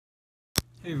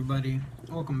Hey everybody,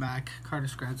 welcome back. Carter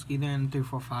Skradsky, then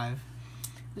 345.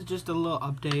 It's just a little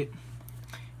update.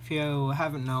 If you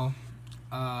haven't know,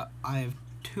 I have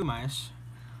two mice,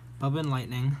 Bubba and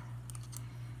Lightning,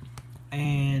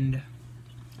 and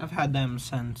I've had them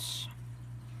since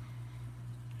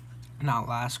not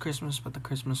last Christmas, but the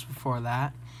Christmas before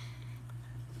that.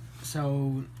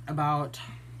 So about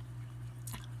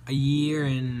a year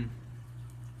and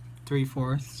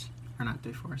 3/4, or not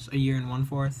 3/4, a year and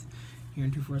 1/4. Year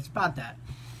and 2/4, about that.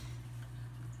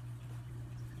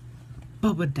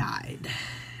 Bubba died.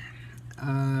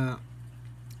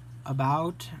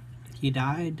 He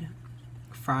died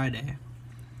Friday,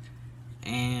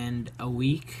 and a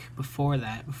week before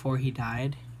that, before he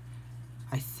died,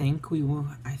 I think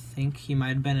he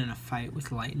might have been in a fight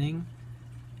with Lightning,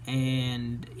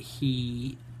 and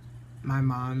my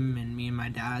mom and me and my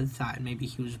dad thought maybe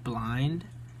he was blind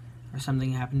or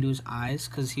something happened to his eyes,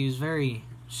 because he was very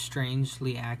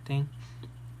strangely acting,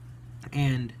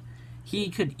 and he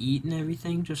could eat and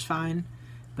everything just fine,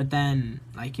 but then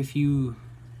like if you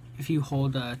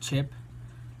hold a chip,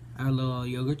 or a little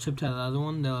yogurt chip, to the other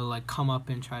one, they'll like come up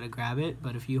and try to grab it,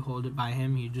 but if you hold it by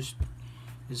him, he just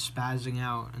is spazzing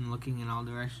out and looking in all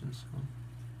directions. So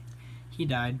he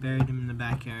died, buried him in the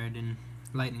backyard, and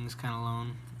Lightning's kind of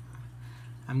alone.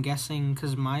 I'm guessing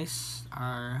because mice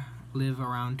live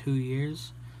around 2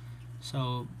 years,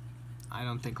 so I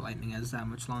don't think Lightning has that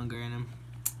much longer in him.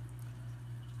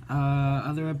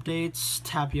 Other updates: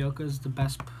 tapioca is the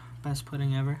best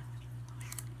pudding ever.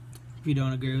 If you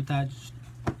don't agree with that, just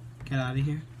get out of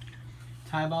here.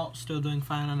 Tybalt still doing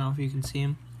fine. I don't know if you can see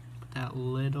him. Put that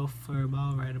little fur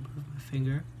ball right above my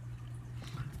finger.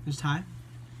 There's Ty.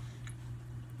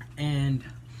 And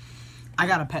I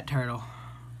got a pet turtle.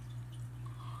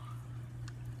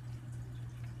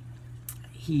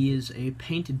 He is a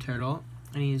painted turtle,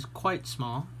 and he is quite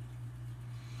small.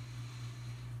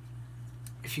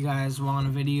 If you guys want a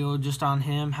video just on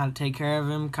him, how to take care of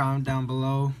him, comment down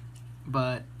below.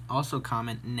 But also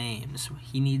comment names.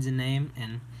 He needs a name,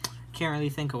 and can't really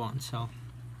think of one, so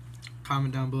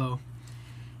comment down below.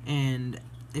 And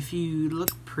if you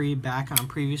look back on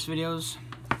previous videos,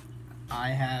 I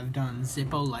have done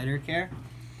Zippo lighter care.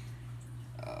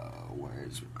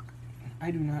 I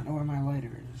do not know where my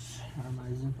lighter is, or my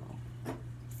Zippo.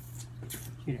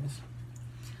 Here it is.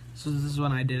 So this is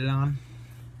what I did it on.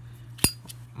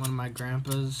 One of my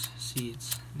grandpa's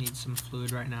seats needs some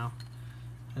fluid right now.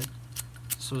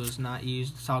 So it's not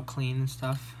used, it's all clean and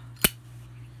stuff.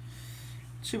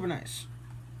 Super nice.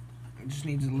 It just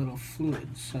needs a little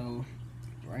fluid. So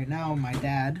right now my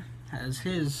dad has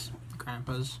his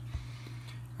grandpa's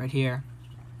right here.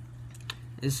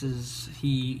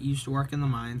 He used to work in the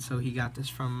mine, so he got this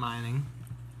from mining.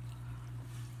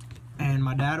 And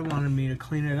my dad wanted me to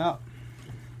clean it up.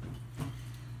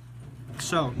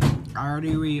 So I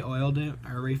already re-oiled it,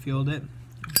 I refueled it,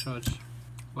 so it's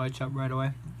lights up right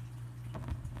away.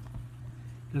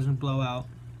 Doesn't blow out.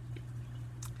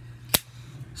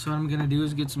 So what I'm gonna do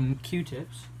is get some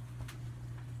Q-tips.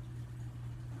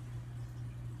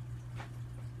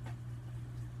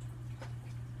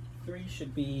 Three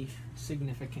should be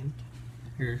significant.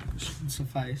 Here, should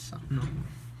suffice. No.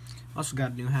 Also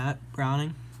got a new hat,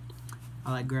 Browning.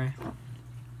 I like gray.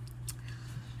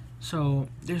 So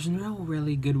there's no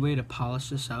really good way to polish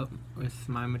this out with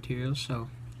my materials, so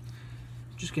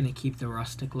I'm just gonna keep the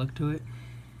rustic look to it.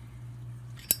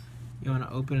 You wanna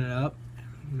open it up,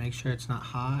 make sure it's not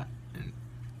hot, and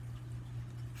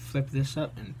flip this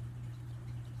up and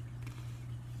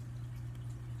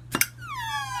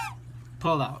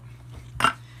pull out.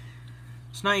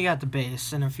 So now you got the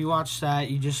base, and if you watch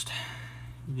that, you just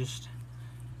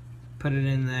put it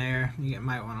in there. You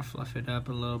might want to fluff it up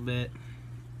a little bit.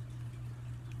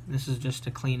 This is just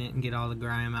to clean it and get all the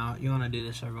grime out. You want to do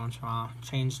this every once in a while.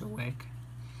 Change the wick.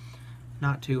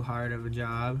 Not too hard of a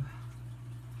job.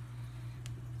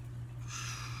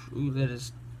 Ooh, that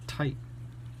is tight.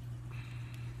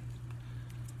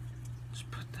 Just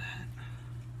put that.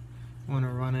 Want to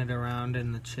run it around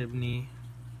in the chimney.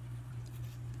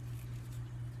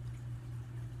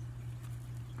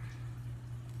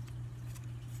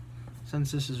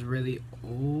 Since this is really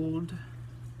old,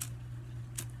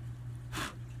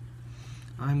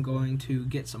 I'm going to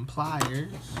get some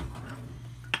pliers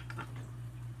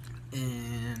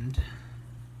and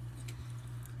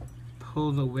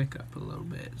pull the wick up a little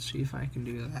bit. See if I can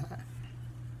do that.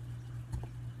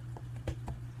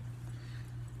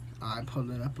 I pulled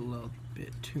it up a little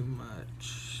bit too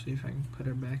much. See if I can put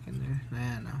her back in there.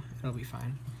 Nah, no, it'll be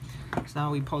fine. So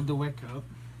now we pulled the wick up.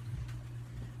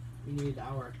 We need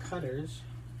our cutters.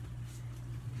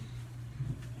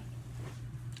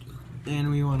 And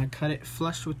we want to cut it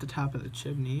flush with the top of the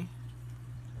chimney.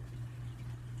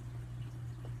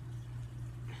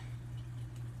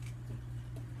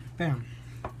 Bam.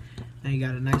 Now you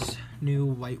got a nice new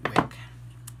white wick.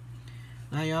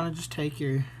 Now you want to just take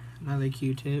your another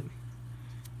Q-tip,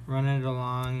 run it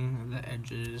along the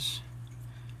edges,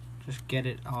 just get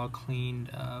it all cleaned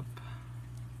up.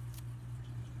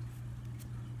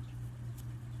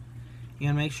 You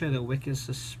gotta make sure the wick is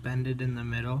suspended in the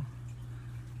middle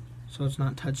so it's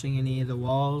not touching any of the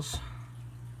walls.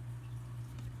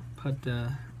 Put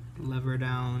the lever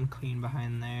down, clean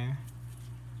behind there.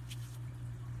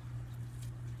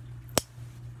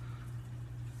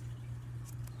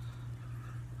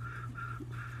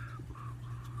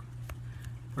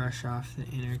 Brush off the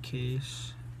inner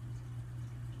case.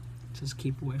 It says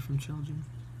keep away from children.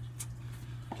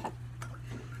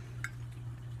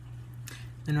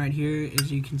 Then right here,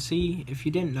 as you can see, if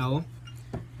you didn't know,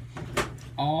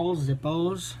 all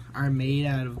Zippos are made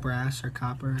out of brass or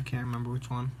copper. I can't remember which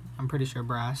one. I'm pretty sure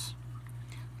brass.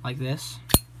 Like this.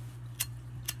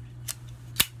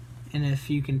 And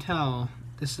if you can tell,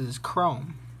 this is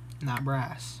chrome, not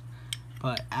brass.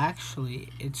 But actually,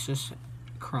 it's just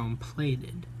chrome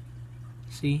plated.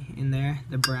 See in there,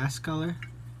 the brass color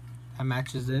that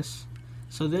matches this.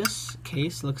 So this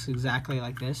case looks exactly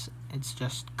like this. It's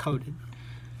just coated.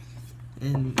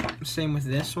 And same with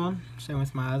this one, same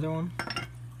with my other one.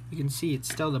 You can see it's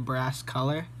still the brass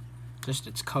color, just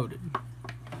it's coated.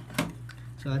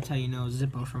 So that's how you know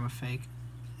Zippo from a fake.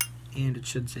 And it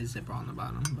should say Zippo on the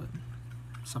bottom, but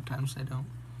sometimes they don't.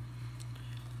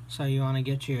 So you want to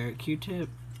get your Q-tip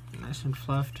nice and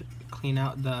fluffed, clean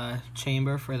out the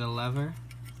chamber for the lever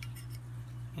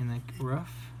in the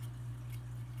roof.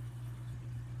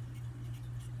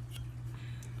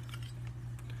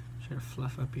 Try to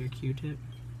fluff up your Q-tip.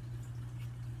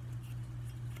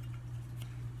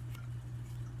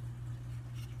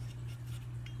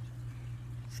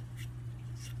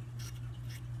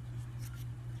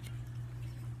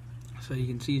 So you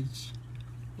can see it's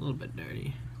a little bit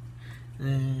dirty.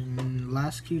 Then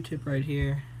last Q-tip right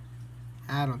here.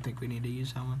 I don't think we need to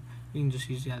use that one. We can just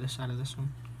use the other side of this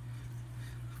one.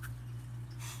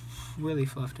 Really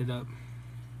fluffed it up.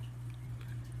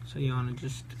 So you want to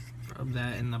just rub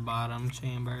that in the bottom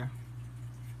chamber.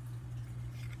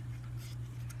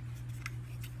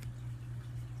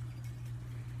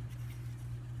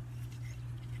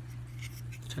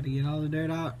 Try to get all the dirt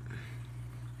out.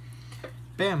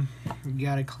 Bam! You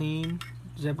got a clean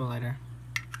Zippo lighter.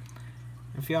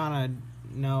 If you want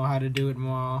to know how to do it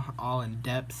more all in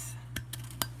depth,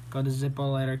 go to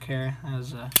Zippo Lighter Care. That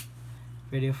was a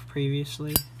video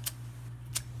previously.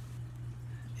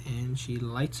 And she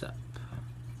lights up.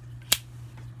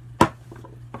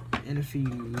 And if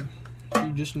you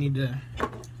just need to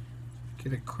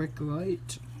get a quick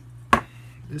light,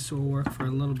 this will work for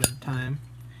a little bit of time.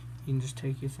 You can just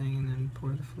take your thing and then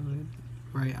pour the fluid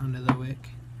right onto the wick.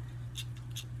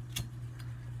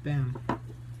 Bam.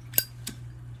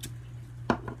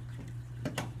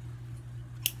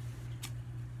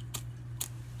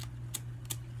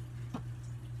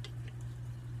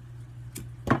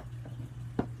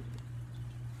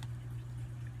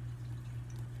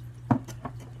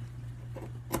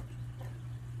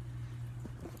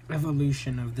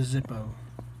 Evolution of the Zippo.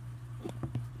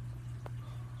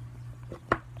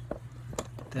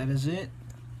 That is it.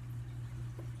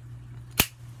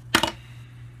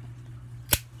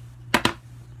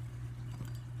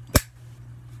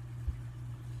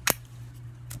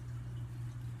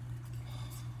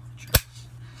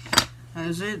 That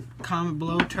is it. Comment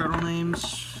below turtle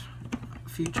names,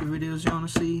 future videos you want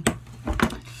to see.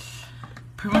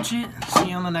 Pretty much it. See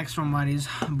you on the next one, buddies.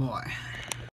 Boy.